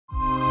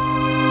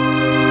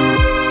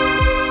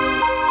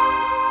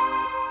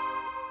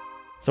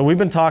So we've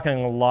been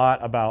talking a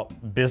lot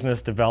about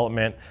business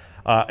development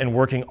and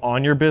working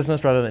on your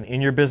business rather than in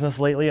your business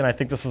lately. And I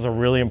think this is a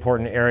really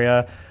important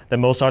area that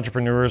most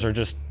entrepreneurs are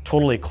just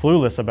totally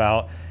clueless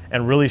about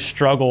and really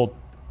struggle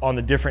on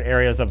the different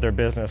areas of their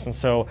business. And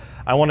so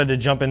I wanted to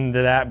jump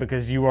into that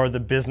because you are the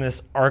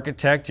business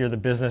architect, you're the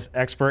business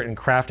expert in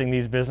crafting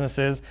these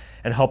businesses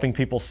and helping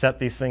people set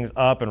these things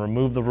up and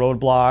remove the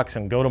roadblocks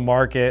and go to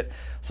market.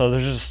 So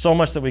there's just so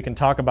much that we can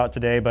talk about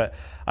today, but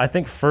I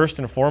think first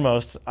and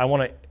foremost, I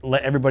want to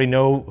let everybody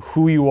know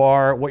who you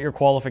are, what your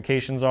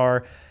qualifications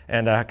are,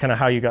 and kind of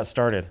how you got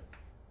started.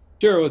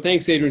 Sure. Well,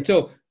 thanks, Adrian.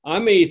 So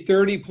I'm a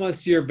 30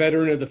 plus year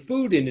veteran of the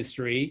food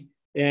industry,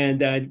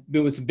 and I've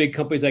been with some big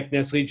companies like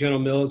Nestle, General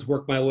Mills,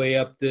 worked my way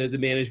up the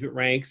management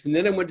ranks. And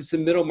then I went to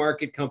some middle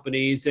market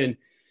companies and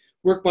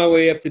worked my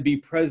way up to be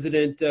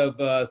president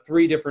of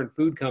three different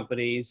food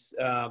companies,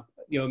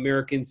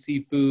 American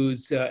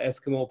Seafoods,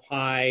 Eskimo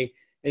Pie,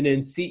 and then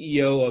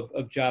CEO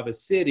of Java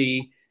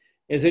City.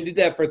 As I did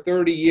that for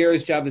 30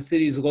 years, Java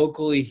City is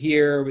locally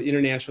here, an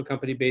international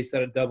company based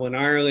out of Dublin,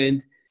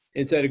 Ireland.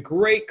 And so I had a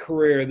great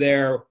career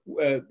there.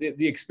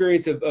 The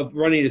experience of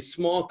running a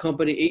small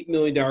company, $8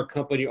 million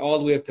company, all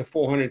the way up to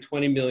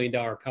 $420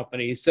 million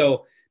company.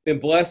 So been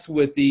blessed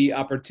with the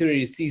opportunity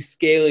to see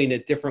scaling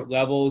at different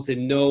levels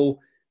and know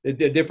the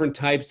different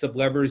types of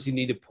levers you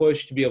need to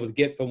push to be able to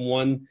get from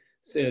one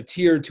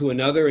tier to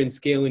another and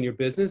scaling your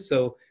business.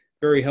 So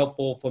very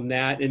helpful from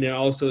that. And then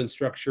also in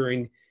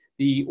structuring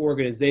the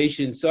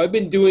organization. So I've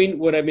been doing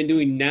what I've been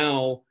doing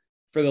now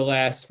for the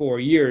last 4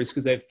 years,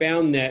 because I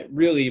found that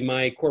really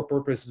my core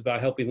purpose is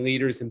about helping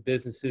leaders and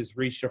businesses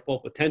reach their full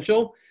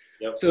potential.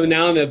 Yep. So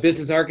now I'm a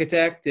business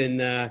architect,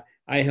 and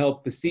I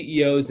help the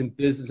CEOs and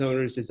business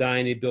owners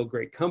design and build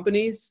great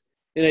companies.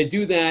 And I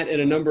do that in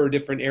a number of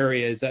different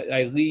areas.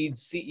 I lead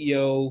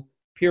CEO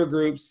peer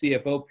groups,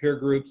 CFO peer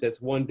groups.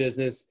 That's one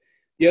business.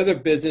 The other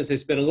business I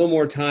spend a little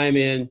more time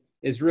in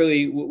is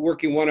really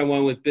working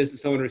one-on-one with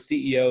business owners,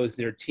 CEOs,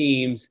 and their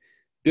teams,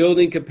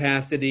 building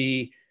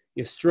capacity,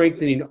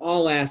 strengthening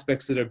all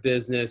aspects of their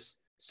business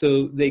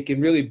so they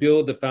can really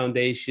build the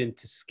foundation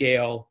to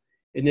scale.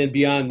 And then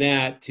beyond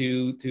that,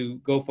 to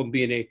go from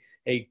being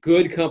a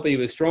good company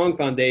with a strong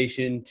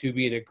foundation to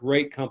being a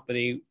great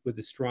company with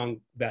a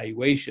strong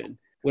valuation.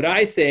 What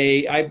I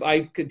say,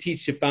 I could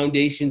teach the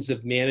foundations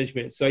of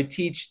management. So I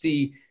teach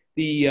the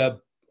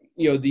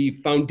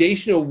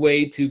foundational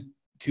way to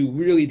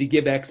really to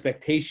give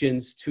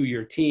expectations to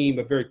your team,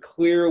 a very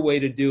clear way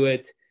to do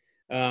it.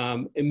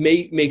 And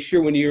make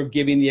sure when you're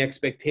giving the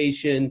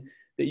expectation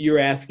that you're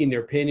asking their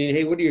opinion.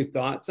 Hey, what are your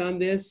thoughts on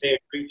this? They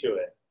agree to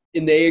it.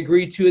 And they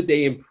agree to it.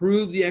 They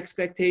improve the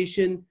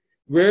expectation.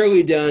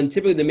 Rarely done.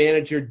 Typically the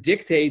manager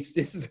dictates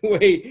this is the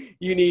way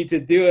you need to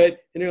do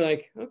it. And they're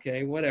like,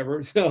 okay,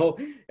 whatever. So,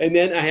 and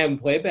then I have them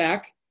play it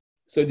back.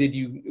 So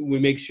we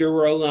make sure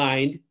we're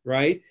aligned,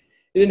 right?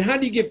 And then how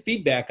do you give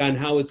feedback on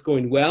how it's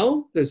going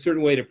well? There's a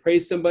certain way to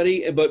praise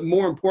somebody, but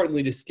more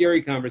importantly, the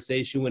scary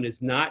conversation when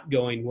it's not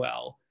going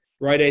well,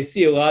 right? I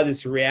see a lot of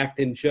this react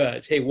and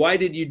judge. Hey, why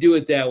did you do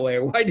it that way?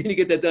 Or why didn't you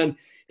get that done?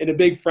 In a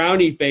big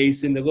frowny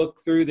face and the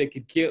look through that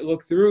could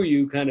look through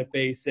you kind of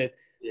face that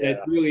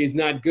really is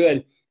not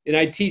good. And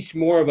I teach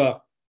more of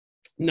a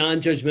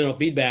non-judgmental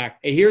feedback.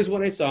 Hey, here's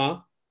what I saw,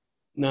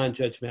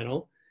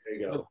 non-judgmental. There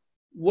you go.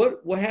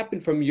 What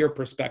happened from your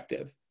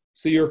perspective?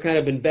 So you're kind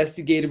of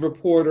investigative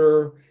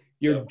reporter.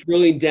 You're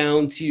drilling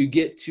down till you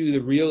get to the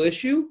real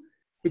issue,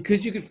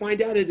 because you could find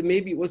out that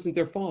maybe it wasn't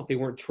their fault. They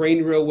weren't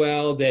trained real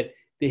well, that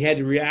they had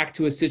to react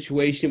to a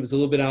situation that was a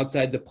little bit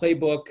outside the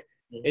playbook.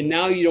 Mm-hmm. And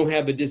now you don't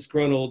have a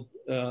disgruntled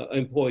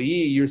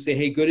employee. You're saying,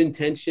 hey, good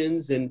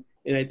intentions. And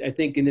I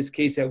think in this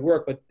case at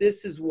work, but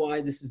this is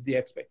why this is the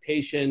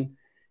expectation.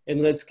 And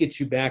let's get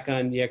you back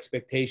on the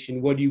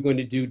expectation. What are you going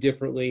to do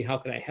differently? How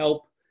can I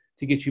help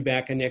to get you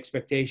back on the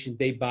expectation?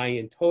 They buy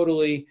in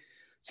totally.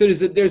 So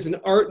there's an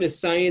art and a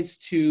science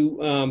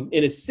to,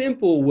 in a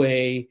simple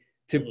way,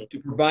 to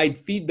provide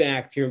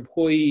feedback to your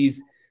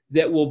employees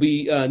that will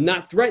be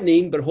not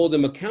threatening, but hold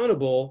them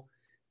accountable,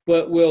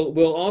 but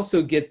will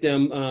also get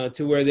them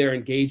to where they're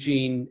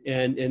engaging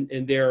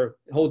and they're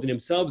holding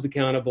themselves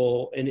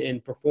accountable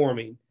and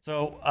performing.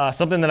 So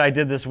something that I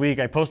did this week,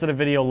 I posted a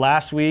video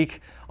last week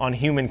on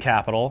human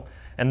capital.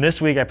 And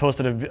this week I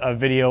posted a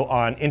video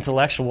on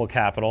intellectual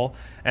capital.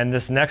 And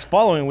this next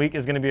following week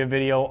is going to be a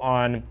video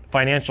on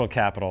financial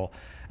capital.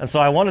 And so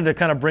I wanted to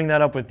kind of bring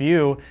that up with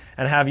you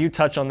and have you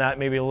touch on that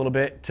maybe a little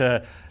bit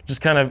to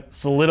just kind of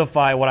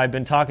solidify what I've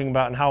been talking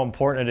about and how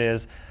important it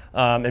is.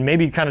 And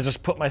maybe kind of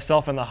just put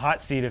myself in the hot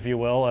seat, if you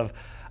will,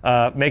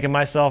 of making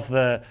myself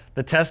the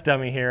test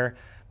dummy here.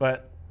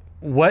 But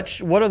what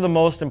are the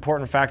most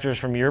important factors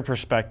from your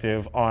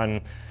perspective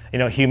on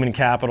human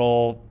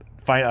capital,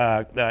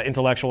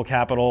 intellectual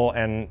capital,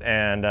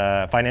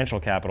 and financial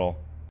capital?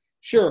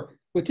 Sure.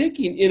 We're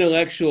taking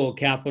intellectual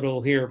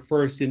capital here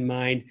first in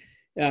mind.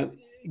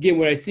 Again,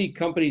 when I see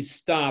companies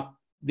stop,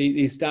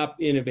 they stop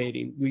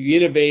innovating. We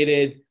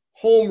innovated,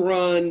 home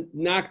run,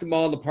 knocked them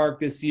all in the park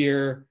this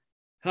year,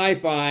 high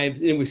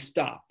fives, and we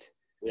stopped.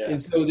 Yeah.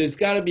 And so there's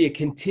got to be a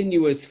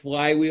continuous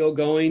flywheel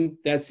going.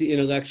 That's the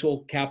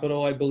intellectual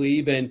capital, I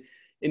believe. And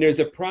there's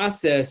a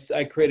process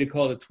I created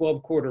called a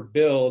 12-quarter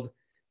build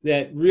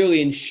that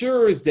really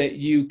ensures that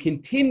you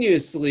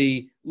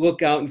continuously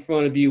look out in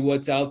front of you,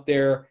 what's out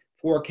there,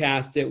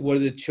 forecast it, what are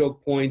the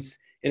choke points,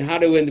 and how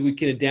do we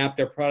can adapt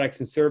our products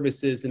and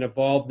services and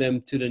evolve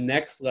them to the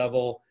next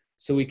level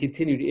so we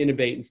continue to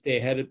innovate and stay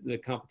ahead of the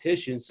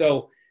competition.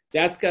 So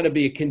that's got to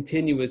be a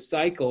continuous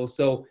cycle.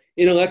 So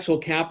intellectual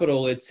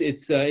capital, it's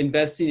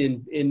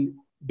investing in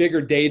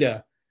bigger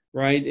data,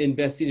 right?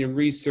 Investing in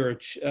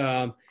research,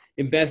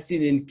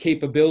 investing in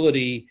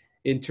capability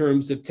in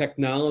terms of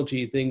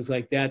technology, things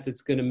like that,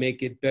 that's going to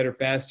make it better,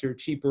 faster,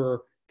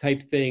 cheaper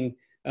type thing,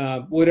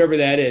 whatever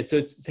that is. So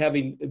it's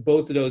having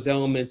both of those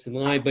elements in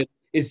line, but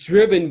it's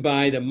driven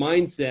by the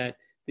mindset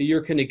that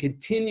you're going to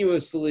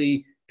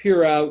continuously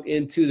peer out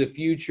into the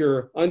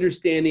future,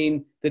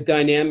 understanding the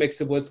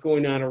dynamics of what's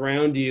going on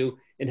around you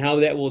and how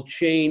that will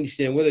change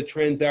and what the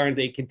trends are, and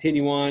they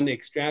continue on,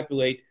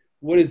 extrapolate.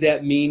 What does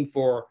that mean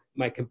for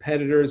my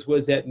competitors? What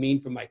does that mean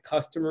for my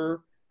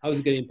customer? How is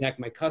it going to impact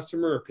my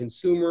customer or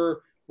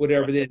consumer,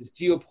 whatever it is,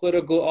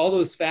 geopolitical, all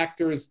those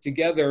factors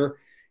together,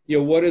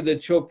 what are the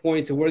choke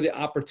points and what are the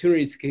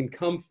opportunities that can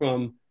come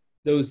from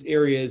those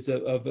areas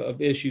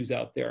of issues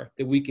out there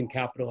that we can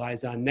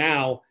capitalize on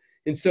now.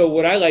 And so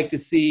what I like to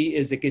see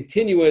is a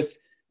continuous,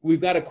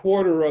 we've got a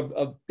quarter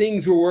of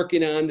things we're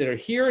working on that are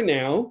here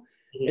now.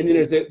 And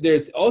then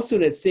there's also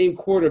that same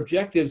quarter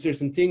objectives. There's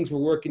some things we're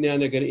working on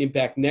that are going to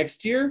impact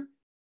next year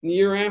and the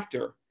year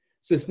after.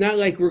 So it's not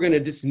like we're going to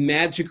just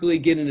magically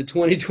get into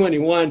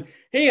 2021.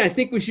 Hey, I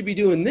think we should be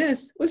doing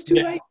this. What's too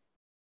late?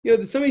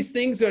 Some of these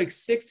things are like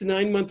 6 to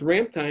 9 month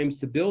ramp times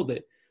to build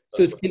it.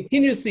 So it's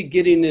continuously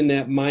getting in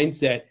that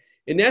mindset.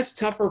 And that's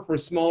tougher for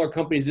smaller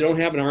companies that don't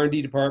have an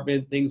R&D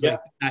department, things like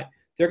that.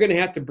 They're going to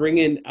have to bring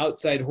in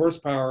outside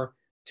horsepower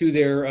to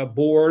their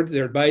board,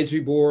 their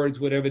advisory boards,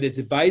 whatever it is,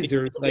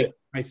 advisors like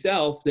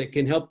myself that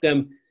can help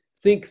them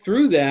think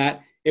through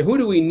that. And who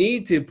do we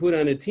need to put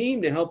on a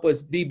team to help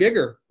us be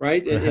bigger,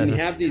 right? And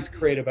have these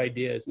creative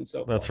ideas and so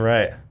forth. That's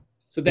right.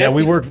 So that's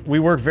we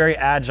work very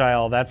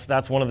agile.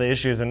 That's one of the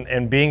issues,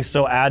 and being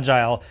so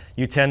agile,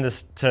 you tend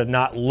to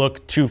not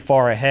look too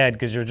far ahead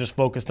because you're just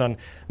focused on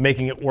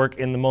making it work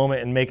in the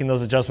moment and making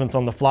those adjustments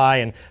on the fly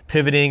and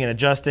pivoting and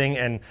adjusting.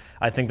 And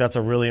I think that's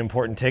a really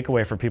important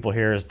takeaway for people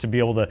here, is to be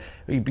able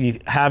to be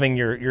having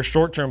your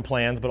short-term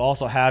plans, but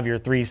also have your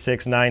 3,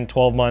 6, 9,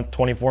 12-month,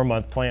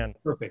 24-month plan.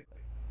 Perfect.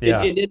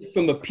 Yeah. And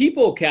from a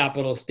people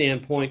capital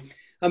standpoint,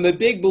 I'm a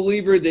big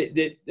believer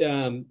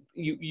that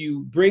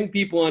you bring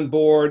people on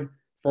board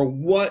for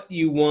what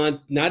you want,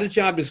 not a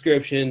job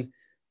description,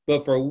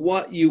 but for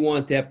what you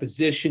want that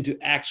position to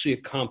actually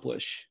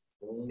accomplish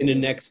in the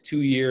next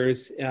 2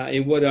 years.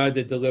 And what are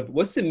the deliverables?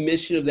 What's the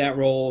mission of that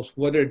role?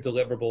 What are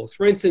deliverables?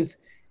 For instance,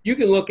 you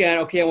can look at,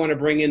 okay, I want to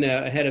bring in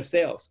a head of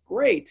sales.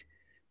 Great.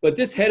 But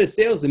this head of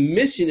sales, the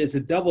mission is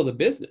to double the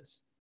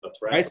business. That's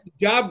right.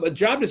 So a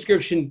job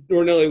description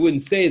ordinarily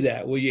wouldn't say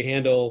that. Will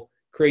you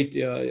create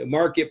a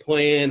market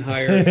plan,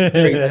 hire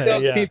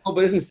salespeople, but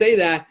it doesn't say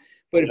that.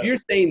 But if you're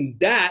saying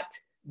that,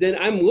 then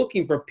I'm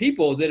looking for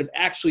people that have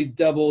actually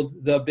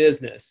doubled the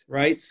business,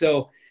 right?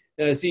 So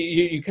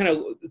you kind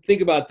of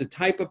think about the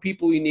type of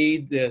people you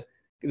need, the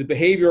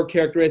behavioral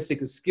characteristics,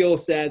 the skill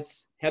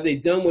sets. Have they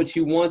done what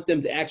you want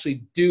them to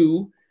actually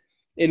do?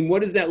 And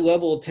what is that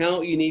level of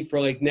talent you need for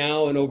like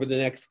now and over the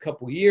next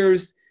couple of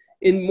years?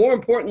 And more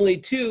importantly,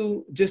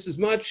 too, just as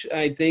much,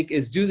 I think,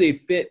 is do they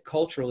fit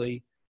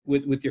culturally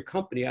with your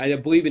company? I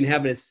believe in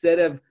having a set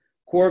of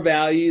core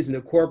values and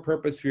a core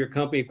purpose for your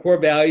company. Core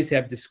values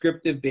have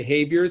descriptive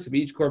behaviors of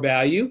each core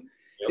value.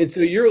 And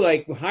so you're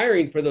like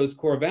hiring for those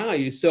core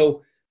values.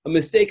 So a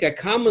mistake I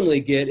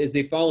commonly get is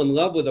they fall in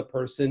love with a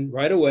person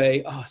right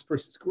away. Oh, this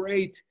person's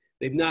great.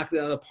 They've knocked it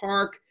out of the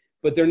park,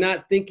 but they're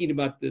not thinking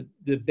about the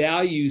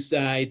value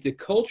side, the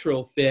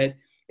cultural fit,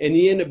 and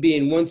you end up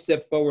being 1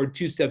 step forward,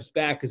 2 steps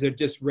back because they're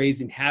just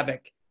raising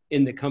havoc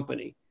in the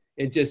company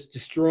and just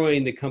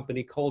destroying the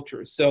company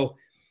culture. So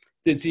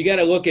you got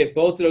to look at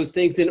both of those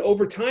things. And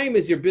over time,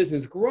 as your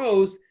business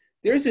grows,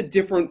 there's a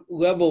different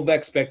level of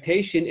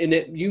expectation in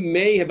that you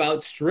may have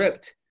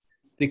outstripped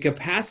the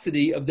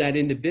capacity of that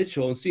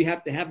individual. And so you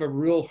have to have a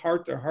real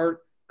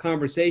heart-to-heart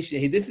conversation.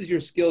 Hey, this is your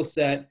skill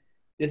set.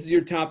 This is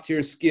your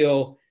top-tier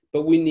skill,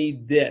 but we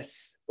need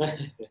this.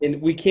 And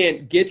we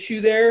can't get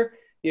you there.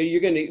 We're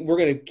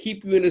going to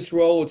keep you in this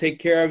role. We'll take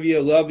care of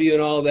you, love you,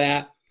 and all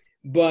that.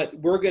 But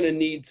we're going to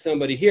need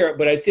somebody here.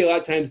 But I see a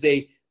lot of times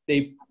they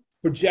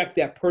project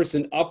that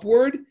person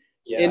upward,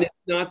 and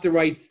it's not the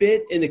right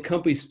fit, and the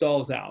company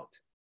stalls out,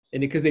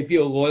 and because they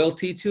feel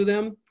loyalty to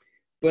them.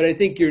 But I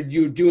think you're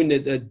doing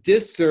a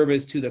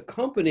disservice to the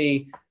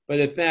company by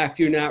the fact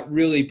you're not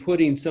really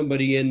putting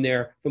somebody in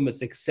there from a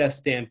success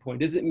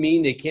standpoint. Doesn't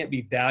mean they can't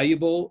be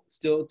valuable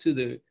still to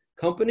the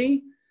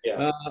company,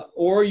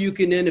 or you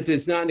can then, if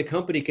it's not in the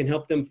company, can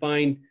help them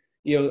find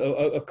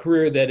a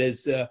career that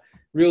is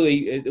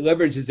really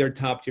leverages their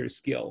top tier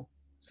skill.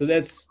 So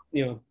that's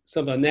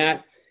something on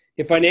that.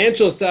 The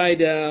financial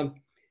side,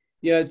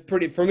 Yeah, it's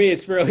pretty, for me,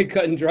 it's fairly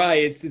cut and dry.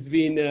 It's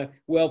being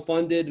well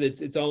funded.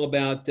 It's all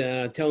about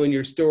telling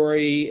your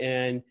story.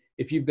 And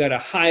if you've got a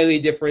highly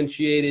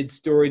differentiated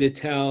story to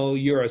tell,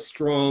 you're a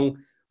strong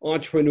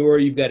entrepreneur,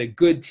 you've got a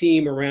good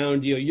team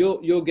around you,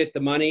 you'll get the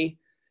money.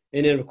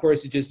 And then of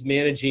course it's just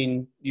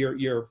managing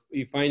your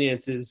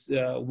finances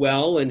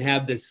well, and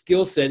have the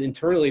skill set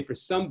internally for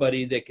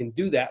somebody that can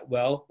do that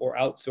well, or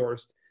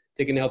outsourced,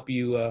 that can help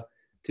you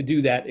to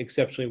do that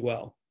exceptionally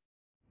well.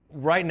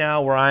 Right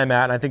now where I'm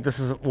at, and I think this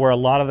is where a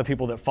lot of the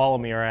people that follow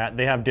me are at,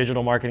 they have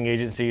digital marketing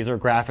agencies or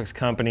graphics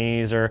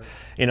companies, or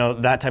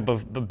that type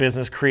of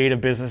business,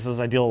 creative businesses.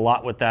 I deal a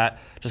lot with that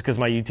just because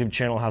my YouTube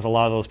channel has a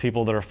lot of those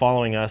people that are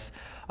following us.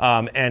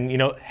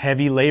 And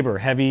heavy labor,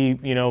 heavy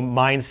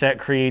mindset,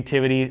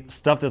 creativity,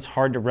 stuff that's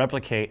hard to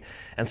replicate.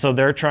 And so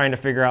they're trying to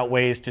figure out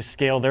ways to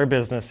scale their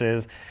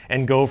businesses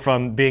and go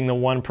from being the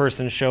one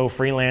person show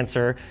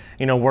freelancer,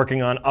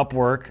 working on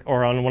Upwork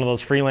or on one of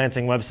those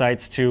freelancing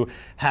websites, to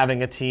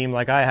having a team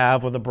like I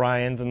have with the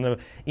Bryans and the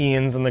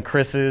Ians and the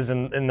Chris's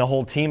and the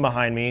whole team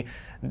behind me.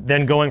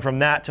 Then going from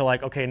that to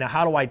like, okay, now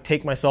how do I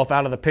take myself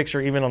out of the picture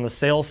even on the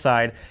sales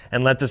side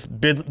and let this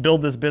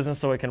build this business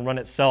so it can run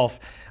itself?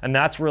 And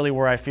that's really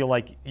where I feel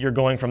like you're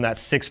going from that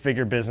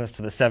 6-figure business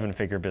to the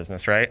 7-figure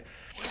business, right?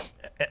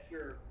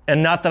 Sure.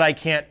 And not that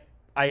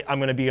I'm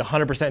going to be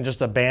 100%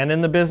 just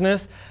abandon the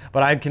business,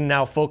 but I can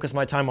now focus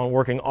my time on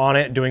working on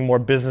it, doing more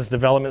business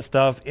development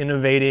stuff,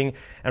 innovating,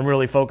 and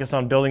really focus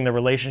on building the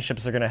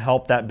relationships that are going to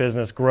help that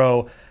business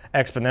grow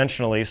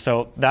exponentially.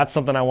 So that's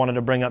something I wanted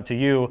to bring up to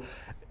you,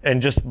 and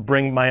just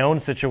bring my own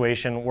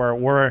situation where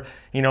we're,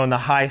 in the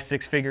high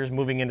 6 figures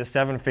moving into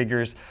 7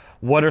 figures.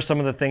 What are some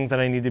of the things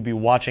that I need to be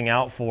watching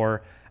out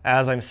for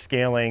as I'm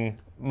scaling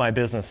my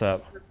business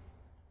up?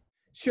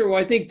 Sure. Well,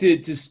 I think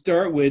to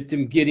start with,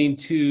 getting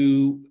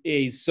to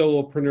a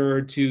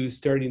solopreneur to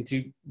starting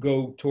to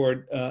go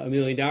toward $1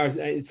 million,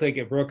 it's like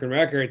a broken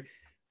record.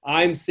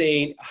 I'm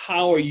saying,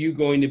 how are you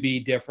going to be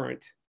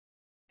different,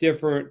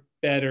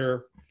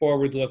 better,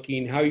 forward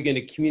looking? How are you going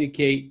to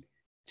communicate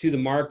to the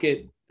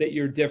market that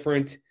you're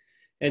different?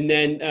 And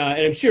then,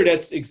 and I'm sure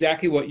that's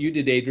exactly what you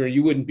did, Adrian.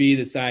 You wouldn't be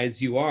the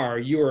size you are.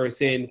 You are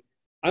saying,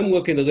 I'm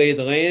looking to lay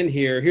the land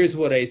here. Here's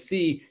what I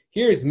see.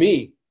 Here's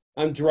me.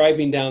 I'm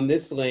driving down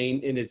this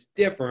lane and it's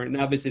different.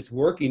 And obviously it's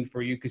working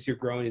for you because you're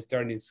growing and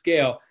starting to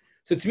scale.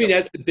 So to me,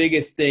 that's the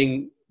biggest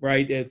thing,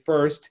 right, at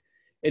first.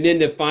 And then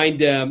to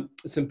find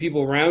some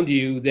people around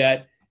you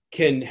that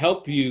can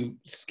help you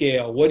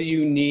scale. What do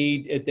you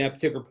need at that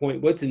particular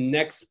point? What's the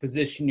next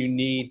position you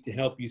need to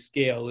help you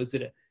scale? Is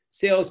it a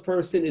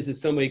salesperson? Is it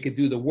somebody who could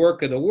do the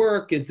work of the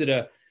work? Is it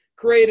a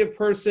creative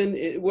person?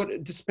 It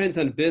just depends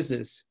on the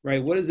business,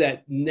 right? What is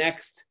that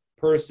next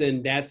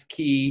person? That's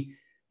key.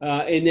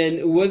 And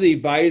then what are the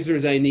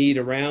advisors I need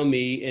around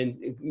me,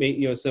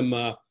 and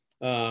some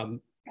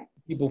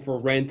people for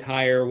rent,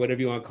 hire,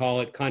 whatever you want to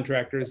call it,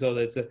 contractors. So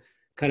that's a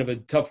kind of a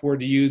tough word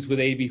to use with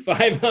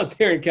AB5 out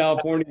there in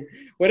California.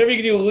 Whatever you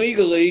can do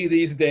legally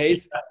these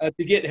days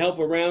to get help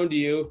around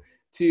you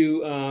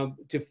to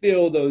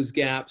fill those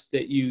gaps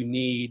that you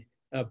need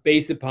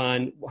based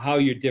upon how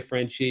you're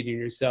differentiating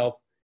yourself,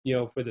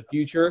 for the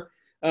future.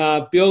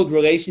 Build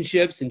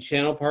relationships and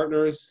channel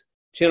partners.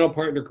 Channel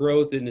partner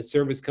growth in the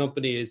service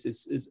company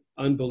is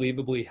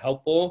unbelievably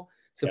helpful.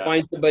 So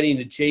find somebody in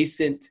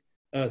adjacent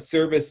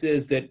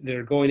services that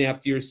are going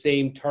after your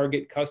same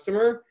target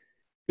customer.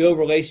 Build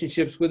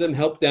relationships with them,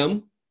 help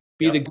them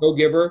be the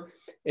go-giver,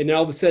 and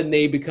all of a sudden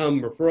they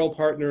become referral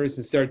partners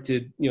and start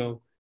to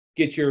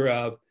get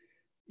your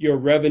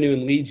revenue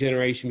and lead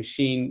generation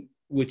machine,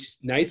 which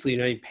nicely,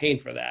 you're not even paying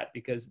for that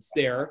because it's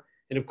there.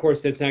 And of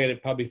course, that's not going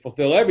to probably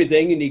fulfill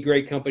everything. You need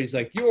great companies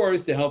like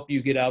yours to help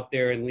you get out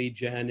there and lead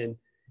gen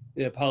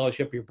and polish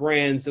up your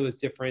brand so it's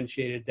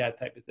differentiated, that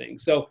type of thing.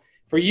 So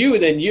for you,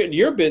 then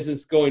your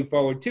business going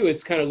forward too,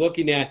 it's kind of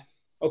looking at,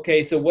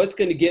 okay, so what's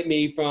going to get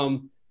me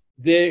from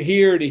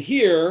here to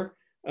here?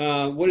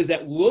 What does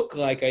that look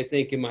like, I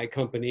think, in my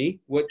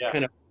company? What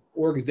kind of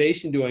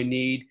organization do I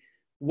need?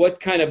 What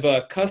kind of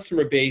a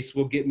customer base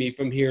will get me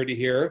from here to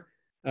here?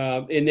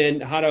 And then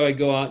how do I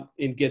go out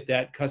and get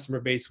that customer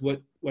base?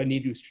 What I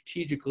need to do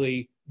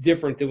strategically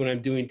different than what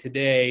I'm doing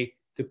today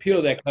to appeal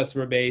to that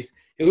customer base?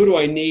 And who do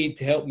I need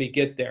to help me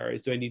get there?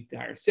 Do I need to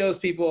hire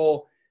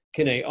salespeople?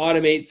 Can I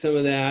automate some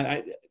of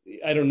that?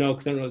 I don't know,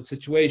 because I don't know the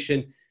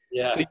situation.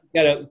 Yeah. So you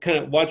got to kind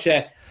of watch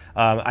that.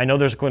 I know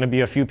there's going to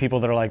be a few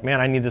people that are like, man,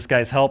 I need this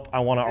guy's help. I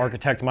want to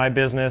architect my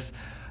business.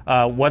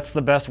 What's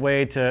the best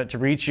way to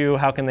reach you?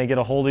 How can they get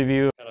a hold of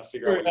you?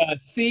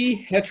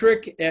 C.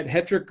 Hettrich at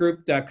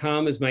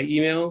hettrichgroup.com is my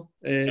email.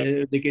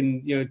 They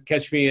can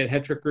catch me at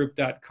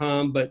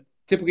hettrichgroup.com, but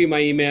typically my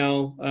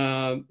email,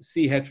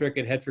 Hettrich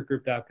at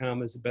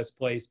hettrichgroup.com is the best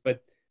place.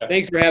 But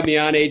thanks for having me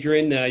on,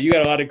 Adrian. You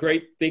got a lot of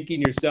great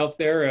thinking yourself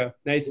there.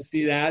 Nice to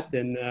see that,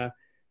 and I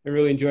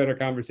really enjoyed our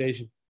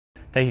conversation.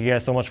 Thank you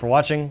guys so much for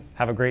watching.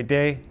 Have a great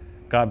day.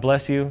 God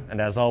bless you,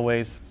 and as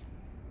always,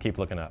 keep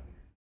looking up.